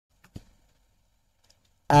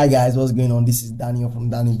Hi guys, what's going on? This is Daniel from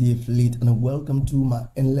Danny the Affiliate, and welcome to my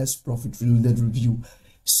Endless Profit Reloaded review.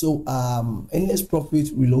 So Endless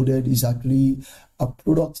Profit Reloaded is actually a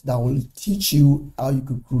product that will teach you how you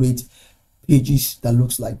could create pages that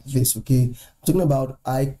looks like this. Okay, I'm talking about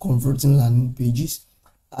high converting landing pages,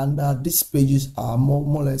 and these pages are more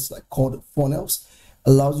or less like called funnels.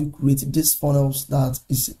 Allows you to create these funnels that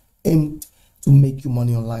is aimed to make you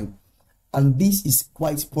money online, and this is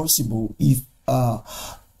quite possible if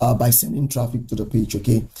by sending traffic to the page.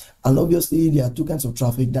 Okay, and obviously there are two kinds of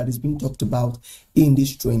traffic that is being talked about in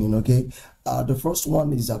this training. Okay, the first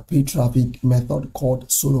one is a paid traffic method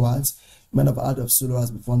called solo ads. You might have heard of solo ads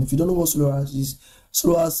before, and if you don't know what solo ads is,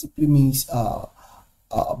 solo ads simply means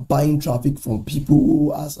buying traffic from people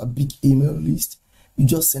who has a big email list. You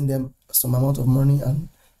just send them some amount of money and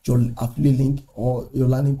your affiliate link or your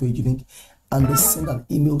landing page link, and they send an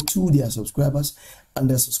email to their subscribers, and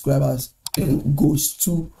their subscribers goes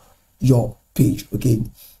to your page. Okay,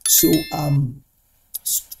 so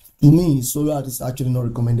to me, solo ads is actually not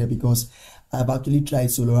recommended because I've actually tried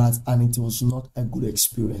solo ads and it was not a good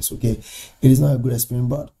experience. Okay, it is not a good experience,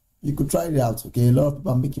 but you could try it out. Okay, a lot of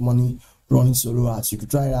people are making money running solo ads. You could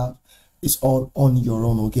try it out. It's all on your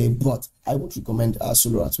own. Okay, but I would recommend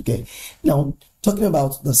solo ads. Okay, now talking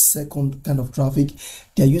about the second kind of traffic,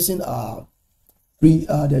 they're using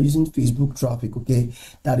they're using Facebook traffic. Okay,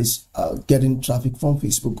 that is getting traffic from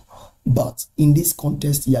Facebook, but in this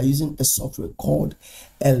context they are using a software called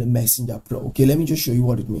L Messenger Pro. Okay, let me just show you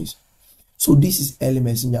what it means. So this is L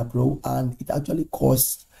Messenger Pro, and it actually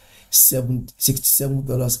costs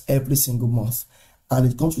 $67 every single month, and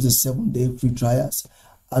it comes with a 7-day free trials,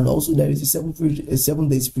 and also there is a 7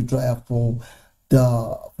 days free trial for the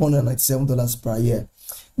 $197 per year.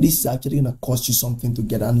 This is actually going to cost you something to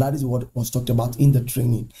get, and that is what was talked about in the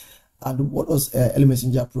training. And what does L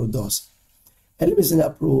Messenger Pro does? L Messenger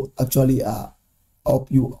Pro actually help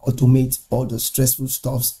you automate all the stressful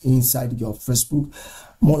stuffs inside your Facebook.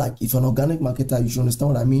 More like if you're an organic marketer, you should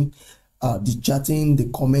understand what I mean. The chatting, the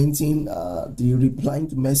commenting, the replying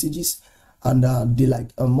to messages, and they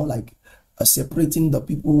like more like separating the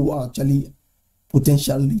people who are actually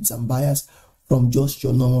potential leads and buyers from just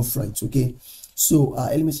your normal friends. Okay, so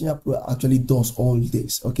L Messenger Pro actually does all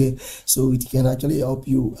this. Okay, so it can actually help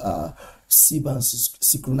you sieve and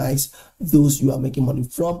synchronize those you are making money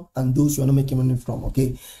from and those you are not making money from.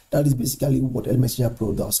 Okay, that is basically what L Messenger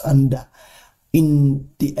Pro does. And in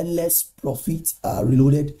the Endless Profit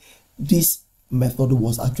Reloaded, this method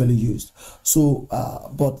was actually used. So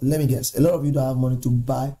but let me guess, a lot of you don't have money to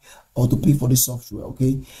buy or to pay for this software.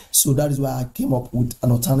 Okay, so that is why I came up with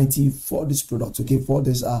an alternative for this product. Okay, for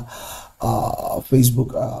this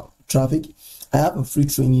Facebook traffic, I have a free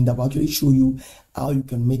training that will actually show you how you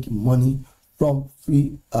can make money from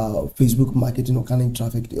free Facebook marketing organic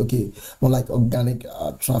traffic. Okay, more like organic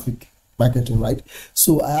traffic marketing, right?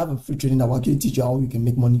 So I have a free training that will actually teach you how you can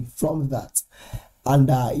make money from that, and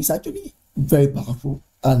it's actually very powerful,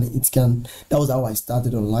 and that was how I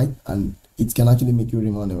started online, and it can actually make you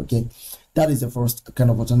real money. Okay, that is the first kind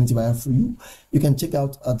of alternative I have for you. You can check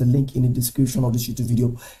out the link in the description of this YouTube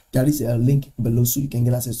video. There is a link below so you can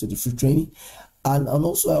get access to the free training, and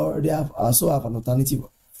also I already have an alternative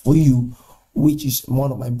for you, which is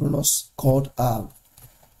one of my bonus called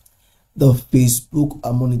the Facebook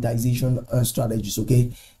monetization strategies.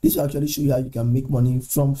 Okay, this will actually show you how you can make money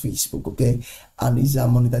from Facebook. Okay, and it's a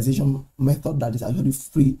monetization method that is actually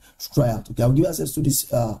free to try out. Okay, I'll give you access to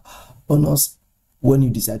this bonus when you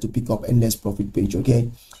decide to pick up Endless Profit page.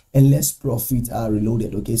 Okay, Endless Profit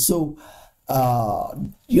Reloaded. Okay, so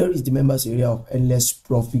here is the members area of Endless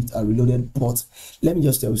Profit Reloaded. But let me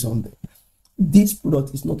just tell you something. This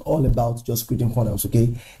product is not all about just creating funnels.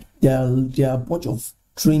 Okay, there are a bunch of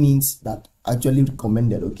trainings that actually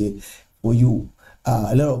recommended, okay, for you.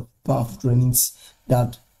 A lot of powerful trainings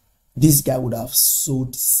that this guy would have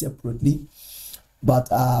sold separately, but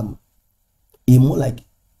he more like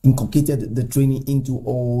inculcated the training into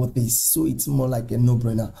all this, so it's more like a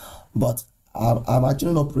no-brainer. But I'm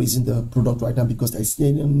actually not praising the product right now because I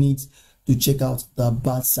still need to check out the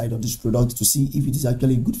bad side of this product to see if it is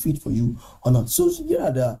actually a good fit for you or not. So here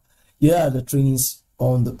are the trainings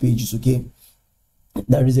on the pages. Okay,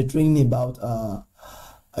 there is a training about a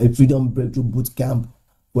freedom breakthrough bootcamp,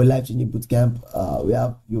 for life-changing bootcamp. We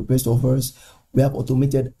have your best offers. We have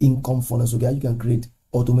automated income funnels. Okay, you can create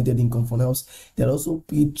automated income funnels. There are also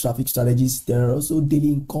paid traffic strategies. There are also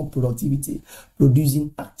daily income productivity,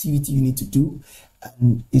 producing activity you need to do,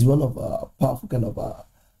 and is one of a powerful kind of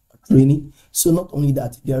training. So not only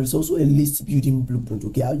that, there is also a list building blueprint.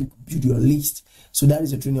 Okay, how you build your list. So that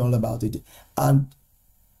is a training all about it. And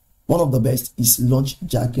one of the best is launch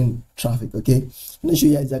jacking traffic. Okay, I'm gonna show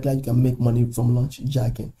you exactly how you can make money from launch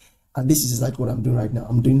jacking, and this is exactly what I'm doing right now.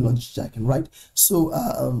 I'm doing launch jacking, right? So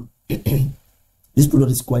this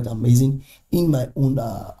product is quite amazing in my own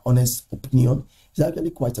honest opinion. It's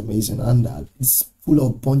actually quite amazing, and it's full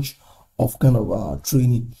of bunch of kind of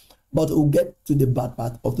training. But we'll get to the bad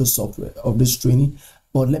part of the software of this training.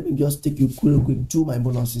 But let me just take you quick to my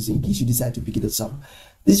bonuses in case you decide to pick it up.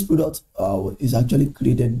 This product is actually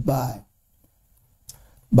created by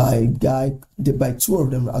two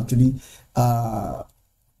of them actually,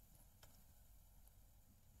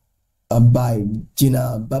 by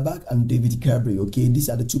Gina Babak and David Cabri. Okay, these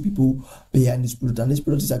are the two people behind this product, and this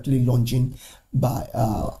product is actually launching by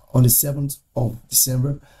on the 7th of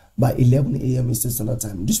December by 11 a.m. Eastern Standard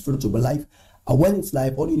Time. This product will be live. When it's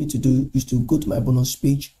live, all you need to do is to go to my bonus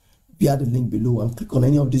page via the link below and click on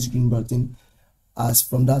any of this green button. As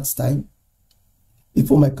from that time,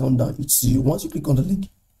 before my countdown, once you click on the link,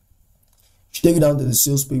 it should take you down to the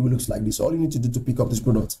sales page, which looks like this. All you need to do to pick up this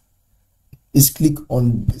product is click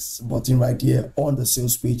on this button right here on the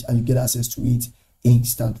sales page, and you get access to it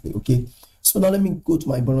instantly. Okay, so now let me go to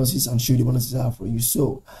my bonuses and show you the bonuses I have for you.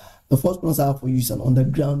 So the first bonus I have for you is an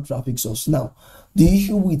underground traffic source. Now, the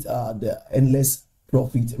issue with the endless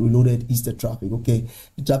profit reloaded is the traffic. Okay,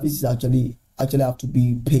 the traffic is actually have to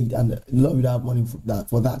be paid, and a lot of you don't have money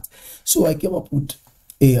for that. So I came up with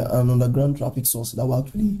an underground traffic source that will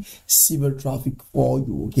actually civil traffic for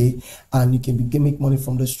you. Okay, and you can make money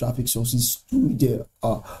from those traffic sources through the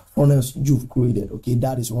funnels you've created. Okay,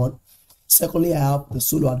 that is one. Secondly, I have the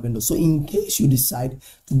solo ad vendor. So in case you decide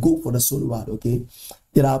to go for the solo ad, okay,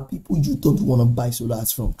 there are people you don't want to buy solo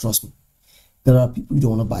ads from. Trust me, there are people you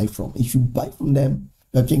don't want to buy from. If you buy from them,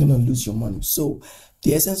 you're going to lose your money. So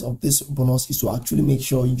the essence of this bonus is to actually make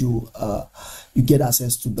sure you get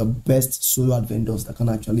access to the best solo ad vendors that can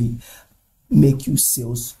actually make you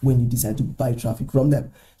sales when you decide to buy traffic from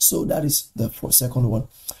them. So that is the second one.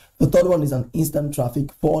 The third one is an instant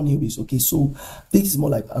traffic for newbies. Okay, so this is more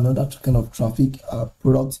like another kind of traffic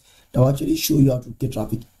product that will actually show you how to get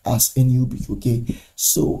traffic as a newbie. Okay,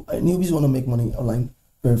 so newbies want to make money online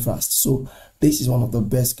very fast. So this is one of the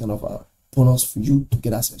best kind of bonus for you to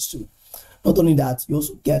get access to. Not only that, you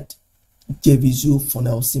also get JVZoo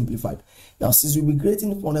funnel simplified. Now, since we'll be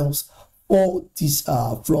creating funnels for this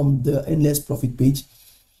from the endless profit page,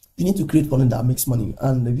 you need to create funnel that makes money.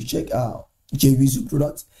 And if you check JVZoo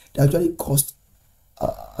products, they actually cost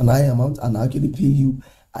an high amount and actually pay you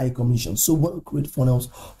high commission. So when we create funnels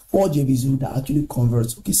for JVZoo that actually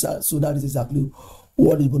converts, okay, so that is exactly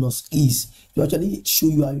what the bonus is. To actually show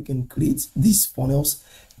you how you can create these funnels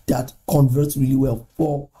that convert really well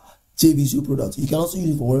for JVZoo products. You can also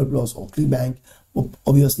use it for Warrior Plus or ClickBank, but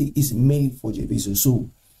obviously it's mainly for JVZoo. So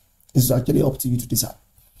it's actually up to you to decide.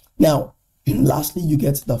 Now, lastly, you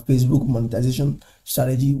get the Facebook monetization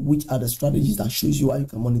strategy, which are the strategies that shows you how you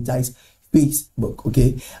can monetize Facebook,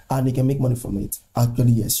 okay, and you can make money from it.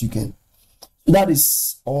 Actually, yes, you can. So that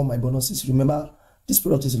is all my bonuses. Remember, this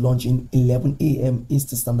product is launching 11 a.m.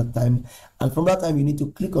 Eastern Standard Time, and from that time, you need to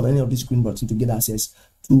click on any of these green buttons to get access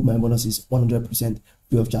to my bonuses 100%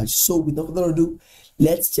 free of charge. So without further ado,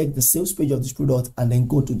 let's check the sales page of this product and then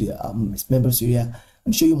go to the members area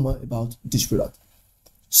and show you more about this product.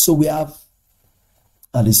 So we have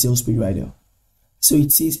the sales page right here. So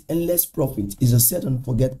it says endless profit is a set and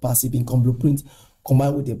forget passive income blueprint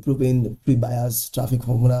combined with a proven free buyers traffic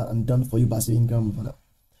formula and done for you passive income formula.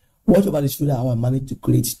 Watch over this video how I managed to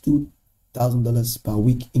create $2,000 per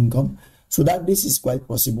week income. So that this is quite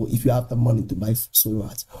possible if you have the money to buy solo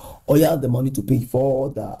ads, or you have the money to pay for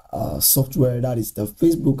the software that is the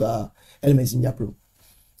Facebook Messenger Pro.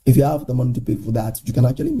 If you have the money to pay for that, you can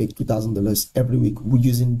actually make $2,000 every week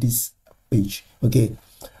using this page. Okay,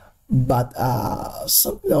 but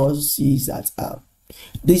something else is that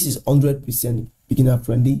this is 100% beginner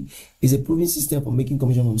friendly. It's a proven system for making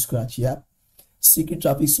commission from scratch. Yeah, secret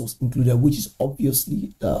traffic source included, which is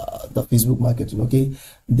obviously the Facebook marketing. Okay,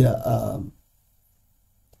 the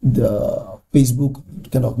Facebook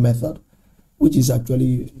kind of method, which is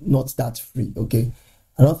actually not that free. Okay,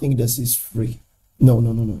 I don't think this is free. No,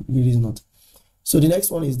 it is not. So the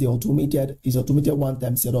next one is the automated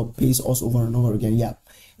one-time setup, pays us over and over again. Yeah,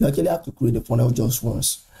 you actually have to create the funnel just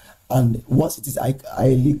once, and once it is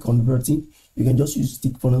highly converting, you can just use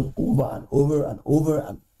stick funnel over and over and over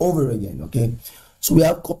and over again. Okay, so we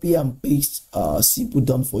have copy and paste simple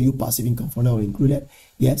done for you passive income funnel included.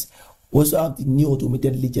 Yes, we also have the new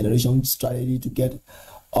automated lead generation strategy to get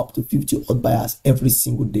up to 50 odd buyers every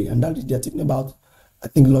single day, and that is they're talking about, I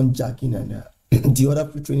think, launch jacking and the other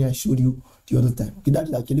pre-training I showed you the other time. Okay, that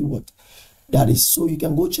is actually what That is, so you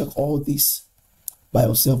can go check all this by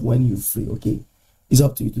yourself when you're free. Okay, it's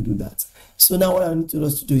up to you to do that. So now what I need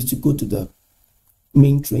us to do is to go to the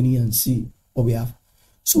main training and see what we have.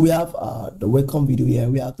 So we have the welcome video here.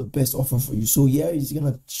 We have the best offer for you. So here is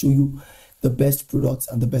gonna show you the best products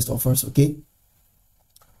and the best offers. Okay,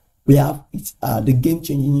 we have the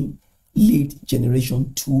game-changing lead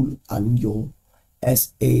generation tool and your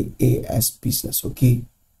SaaS business. Okay,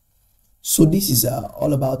 so this is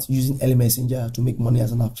all about using LA Messenger to make money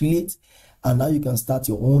as an affiliate, and now you can start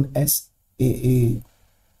your own SaaS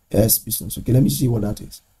business. Okay, let me see what that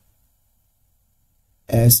is.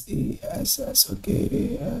 SaaS.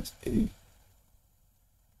 Okay, SA.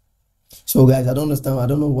 So guys, I don't understand, I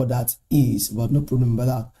don't know what that is, but no problem about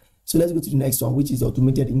that. So let's go to the next one, which is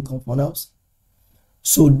automated income funnels.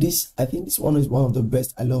 So this, I think this one is one of the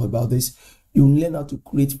best I love about this. You learn how to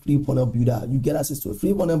create free funnel builder. You get access to a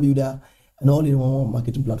free funnel builder and all-in-one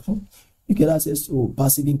marketing platform. You get access to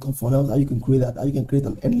passive income funnels, how you can create that, how you can create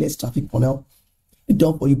an endless traffic funnel, a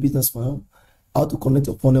done for you business funnel, how to connect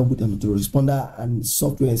your funnel with an autoresponder, and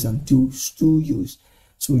softwares and tools to use.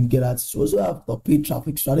 So you get that. So also have the paid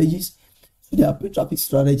traffic strategies. So there are paid traffic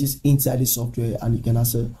strategies inside the software, and you can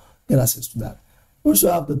also get access to that. We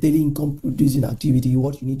also have the daily income producing activity,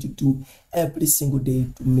 what you need to do every single day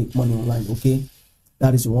to make money online. Okay,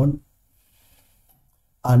 that is one.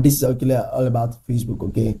 And this is actually all about Facebook.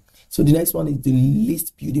 Okay, so the next one is the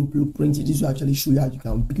list building blueprint. This will actually show you how you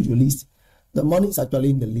can build your list. The money is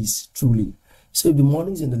actually in the list, truly. So if the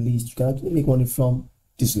money is in the list, you can actually make money from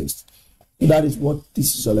this list. So that is what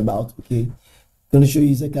this is all about. Okay, I'm going to show you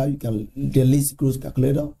exactly how you can the list growth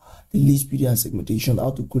calculator, the list building and segmentation,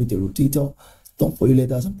 how to create a rotator, done for you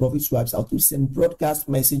letters and profit swipes, how to send broadcast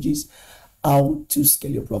messages, how to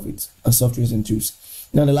scale your profits, and softwares and tools.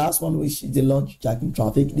 Now the last one, which is the launch jacking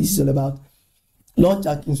traffic. This is all about launch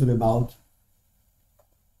jacking. Is all about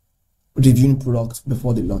reviewing products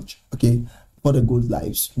before the launch. Okay, before they go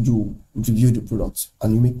live, you review the products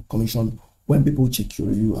and you make commission when people check your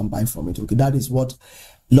review and buy from it. Okay, that is what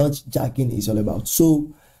launch jacking is all about.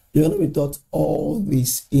 So you're going to be taught all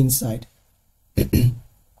this inside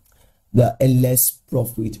the LS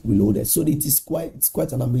Profit Reloaded. So it's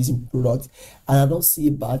quite an amazing product, and I don't see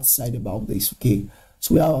a bad side about this. Okay,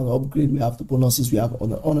 so we have an upgrade, we have the bonuses, we have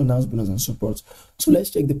unannounced bonus and support. So let's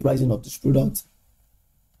check the pricing of this product.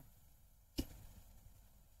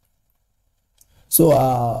 So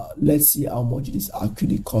let's see how much this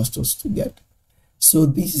actually cost us to get. So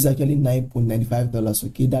this is actually $9.95.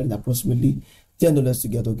 Okay, that is approximately $10 to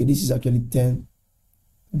get. Okay, this is actually $10.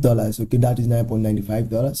 Okay, that is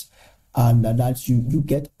 $9.95, and that you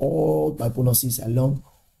get all my bonuses along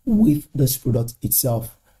with this product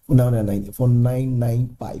itself for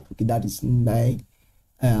 $9.95. Okay, that is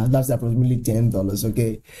that's approximately $10.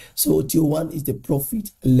 Okay, so tier 1 is the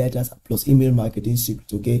profit letters plus email marketing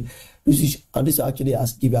secret. Okay, this will actually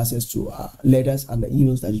give you access to letters and the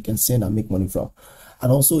emails that you can send and make money from,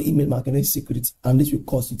 and also email marketing secrets, and this will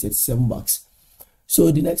cost you $37.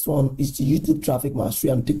 So the next one is the YouTube traffic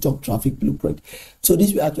mastery and TikTok traffic blueprint. So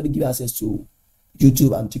this will actually give access to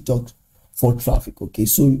YouTube and TikTok for traffic. Okay,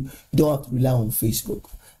 so you don't have to rely on Facebook,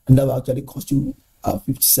 and that will actually cost you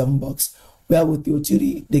 $57. Where with your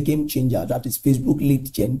theory, the game changer, that is Facebook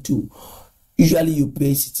lead gen 2, usually you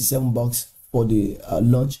pay $67 for the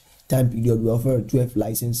launch time period. We offer a 12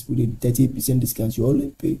 license with a 30% discount. You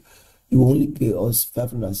only pay us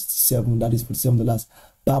 $567, that is $47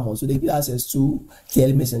 per month. So they give access to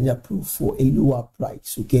LA Messenger Pro for a lower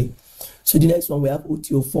price. Okay, so the next one we have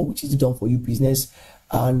OTO4, which is done for you business,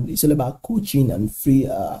 and it's all about coaching and free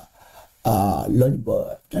launch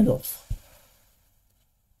kind of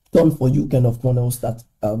done for you kind of funnels that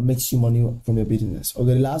makes you money from your business.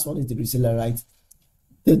 Okay, the last one is the reseller rights.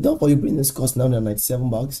 The done for you business costs now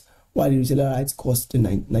 $97, while the reseller rights cost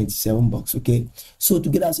 $97. Okay, so to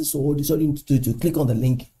get access to all this, all you need to do to click on the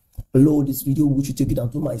link below this video, which will take you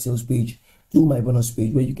down to my sales page, to my bonus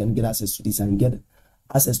page, where you can get access to this and get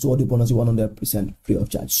access to all the bonuses 100% free of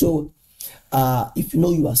charge. So if you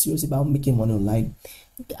know you are serious about making money online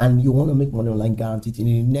and you want to make money online guaranteed in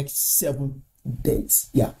the next 7 days,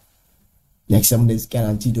 next 7 days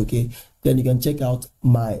guaranteed, okay, then you can check out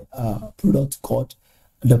my product called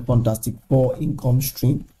the Fantastic 4 income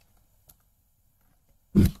stream.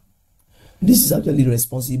 This is actually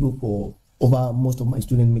responsible for over most of my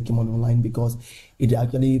students making money online, because it is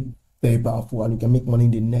actually very powerful and you can make money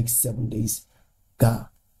in the next 7 days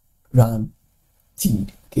guaranteed.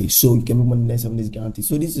 Okay, so you can make money in the next 7 days guaranteed.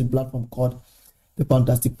 So this is a platform called the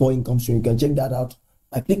Fantastic 4 income stream. You can check that out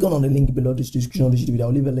by clicking on the link below this description of this video.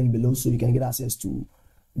 I'll leave a link below so you can get access to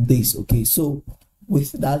this. Okay, so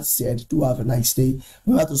with that said, do have a nice day.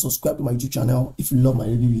 Remember to subscribe to my YouTube channel if you love my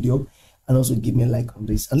video, and also give me a like on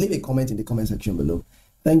this and leave a comment in the comment section below.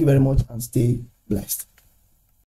 Thank you very much and stay blessed.